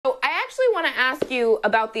actually want to ask you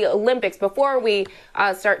about the Olympics before we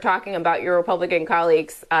start talking about your Republican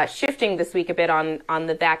colleagues shifting this week a bit on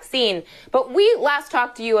the vaccine. But we last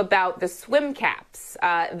talked to you about the swim caps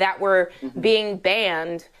that were being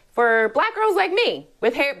banned for black girls like me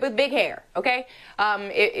with hair, with big hair. OK,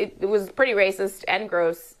 it was pretty racist and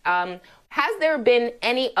gross. Has there been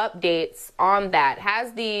any updates on that?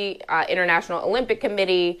 Has the International Olympic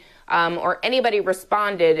Committee or anybody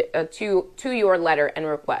responded to your letter and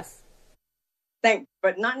request?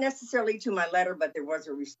 But not necessarily to my letter, but there was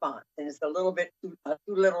a response, and it's a little bit too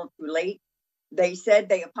little, too late. They said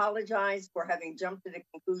they apologized for having jumped to the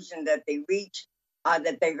conclusion that they reached,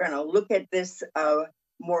 that they're going to look at this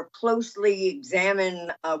more closely,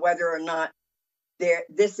 examine whether or not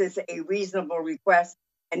this is a reasonable request,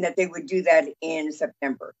 and that they would do that in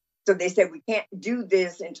September. So they said, we can't do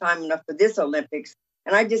this in time enough for this Olympics.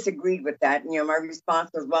 And I disagreed with that. And, my response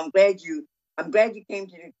was, well, I'm glad you came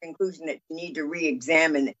to the conclusion that you need to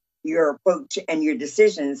re-examine your approach and your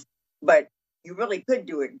decisions, but you really could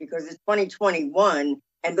do it because it's 2021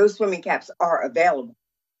 and those swimming caps are available.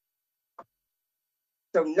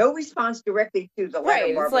 So no response directly to the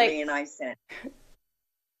letter Barbara Lee and I sent.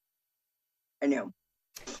 I know.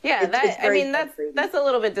 Yeah, that's a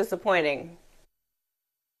little bit disappointing.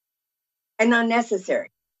 And unnecessary.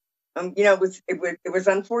 It was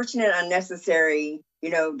unfortunate, unnecessary,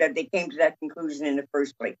 that they came to that conclusion in the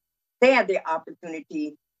first place. They had the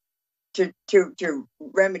opportunity to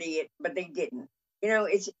remedy it, but they didn't.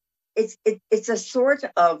 It's a sort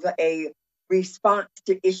of a response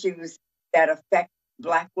to issues that affect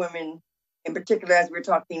Black women, in particular, as we're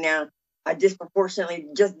talking now, disproportionately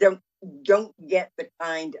just don't get the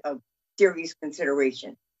kind of serious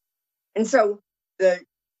consideration. And so the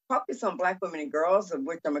Caucus on Black Women and Girls, of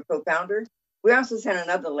which I'm a co-founder, we also sent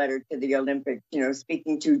another letter to the Olympics,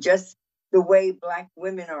 speaking to just the way Black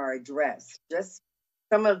women are addressed, just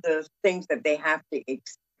some of the things that they have to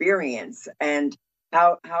experience and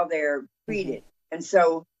how they're treated. And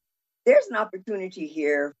so there's an opportunity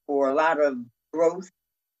here for a lot of growth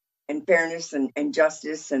and fairness and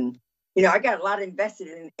justice. And, I got a lot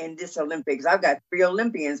invested in this Olympics. I've got 3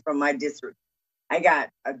 Olympians from my district. I got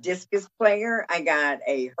a discus player, I got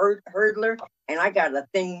a hurdler, and I got a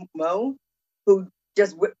thing Mo who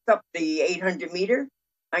just whipped up the 800 meter.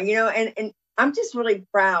 And I'm just really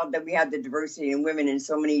proud that we have the diversity in women in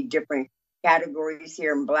so many different categories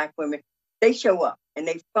here. And Black women, they show up and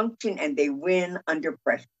they function and they win under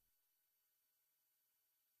pressure.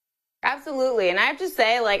 Absolutely. And I have to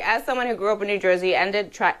say, as someone who grew up in New Jersey and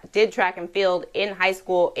did track and field in high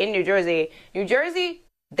school in New Jersey,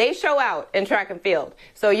 they show out in track and field.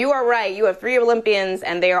 So you are right. You have 3 Olympians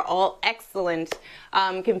and they are all excellent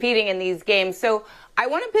competing in these games. So I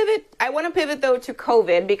want to pivot though to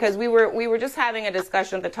COVID, because we were just having a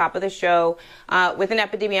discussion at the top of the show with an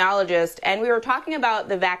epidemiologist, and we were talking about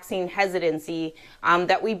the vaccine hesitancy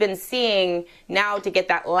that we've been seeing now to get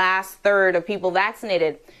that last third of people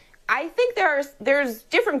vaccinated. I think there's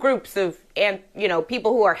different groups of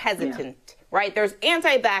people who are hesitant. Yeah. Right? There's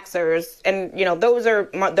anti-vaxxers, and, those are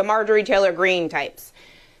the Marjorie Taylor Greene types.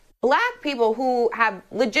 Black people who have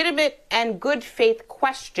legitimate and good faith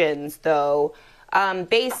questions, though,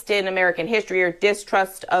 based in American history or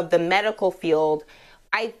distrust of the medical field,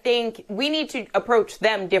 I think we need to approach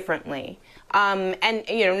them differently. And,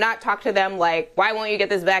 not talk to them like, why won't you get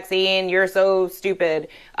this vaccine? You're so stupid.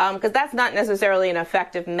 Because that's not necessarily an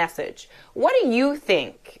effective message. What do you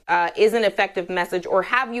think is an effective message, or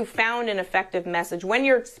have you found an effective message when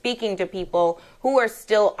you're speaking to people who are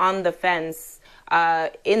still on the fence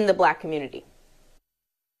in the Black community?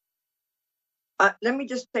 Let me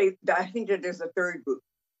just say that I think that there's a third group.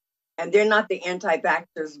 And they're not the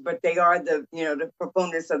anti-vaxxers, but they are the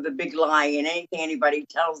proponents of the big lie, and anything anybody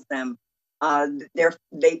tells them,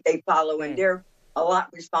 they follow, and they're a lot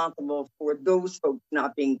responsible for those folks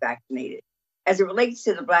not being vaccinated. As it relates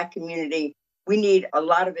to the Black community, we need a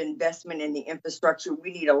lot of investment in the infrastructure.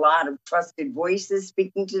 We need a lot of trusted voices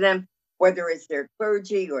speaking to them, whether it's their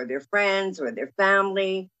clergy or their friends or their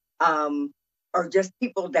family, or just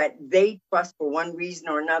people that they trust for one reason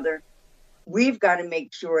or another. We've got to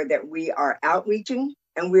make sure that we are outreaching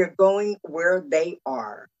and we're going where they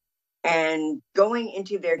are and going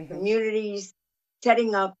into their communities,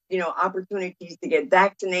 setting up, opportunities to get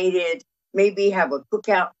vaccinated, maybe have a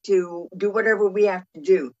cookout to do whatever we have to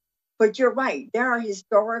do. But you're right. There are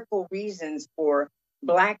historical reasons for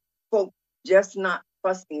Black folk just not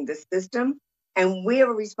trusting the system. And we have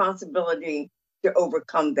a responsibility to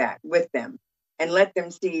overcome that with them and let them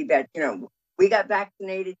see that, we got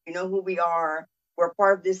vaccinated. You know who we are. We're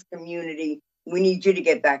part of this community. We need you to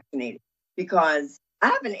get vaccinated, because I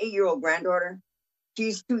have an 8-year-old granddaughter.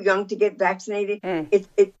 She's too young to get vaccinated.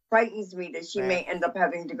 It frightens me that she may end up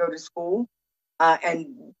having to go to school,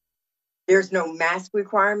 and there's no mask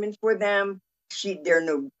requirement for them. There are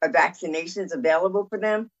no vaccinations available for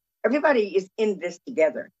them. Everybody is in this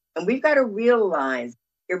together. And we've got to realize,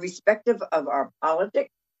 irrespective of our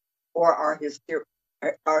politics or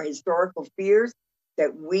our historical fears,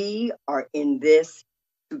 that we are in this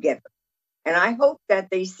together. And I hope that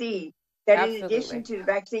they see that in addition to the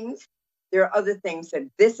vaccines, there are other things that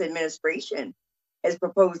this administration is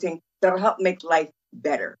proposing that'll help make life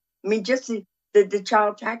better. I mean, just the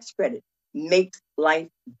child tax credit makes life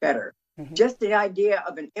better. Just the idea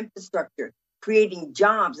of an infrastructure, creating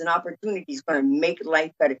jobs and opportunities is going to make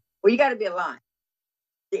life better. Well, you got to be alive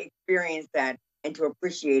to experience that and to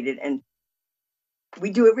appreciate it. And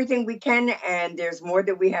we do everything we can, and there's more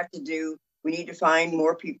that we have to do. We need to find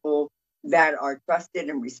more people that are trusted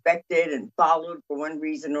and respected and followed for one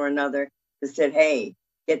reason or another that said, hey,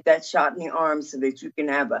 get that shot in the arm so that you can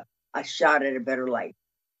have a shot at a better life.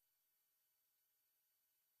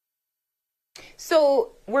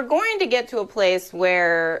 So we're going to get to a place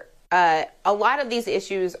where a lot of these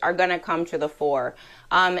issues are going to come to the fore.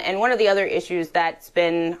 And one of the other issues that's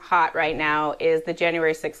been hot right now is the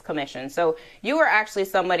January 6th Commission. So you were actually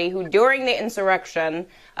somebody who, during the insurrection,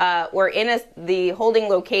 were in the holding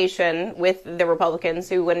location with the Republicans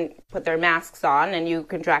who wouldn't put their masks on, and you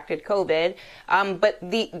contracted COVID. But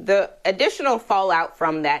the additional fallout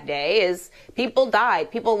from that day is people died,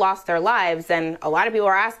 people lost their lives, and a lot of people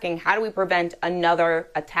are asking, how do we prevent another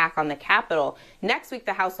attack on the Capitol? Next week,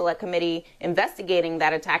 the House Select Committee investigating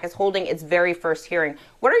that attack is holding its very first hearing.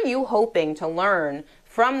 What are you hoping to learn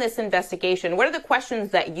from this investigation? What are the questions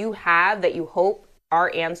that you have that you hope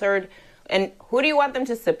are answered? And who do you want them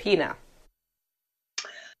to subpoena?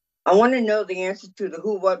 I want to know the answer to the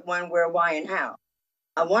who, what, when, where, why, and how.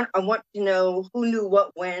 I want to know who knew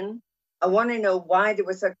what when. I want to know why there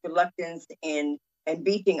was such reluctance in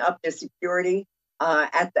beefing up the security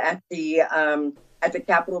at the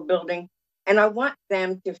Capitol building. And I want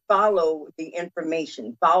them to follow the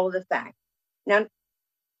information, follow the facts. Now,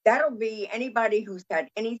 that'll be anybody who's got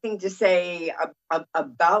anything to say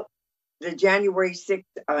about the January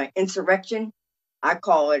 6th insurrection. I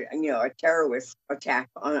call it, a terrorist attack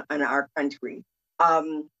on our country,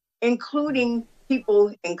 including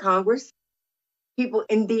people in Congress, people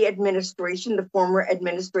in the administration, the former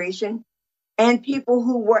administration, and people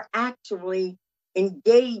who were actually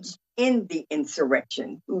engaged in the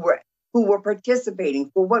insurrection, who were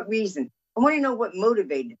participating. For what reason? I want to know what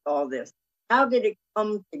motivated all this. How did it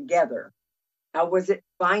come together? How was it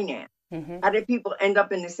financed? How did people end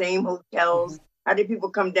up in the same hotels? How did people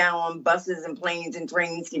come down on buses and planes and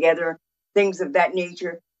trains together? Things of that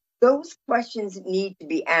nature. Those questions need to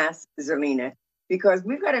be asked, Zerlina, because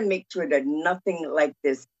we've got to make sure that nothing like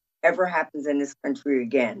this ever happens in this country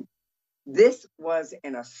again. This was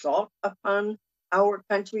an assault upon our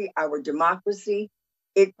country, our democracy.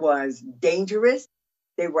 It was dangerous.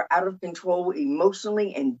 They were out of control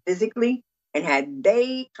emotionally and physically. And had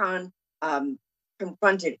they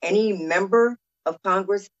confronted any member of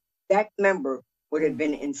Congress, that member would have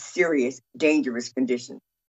been in serious, dangerous condition.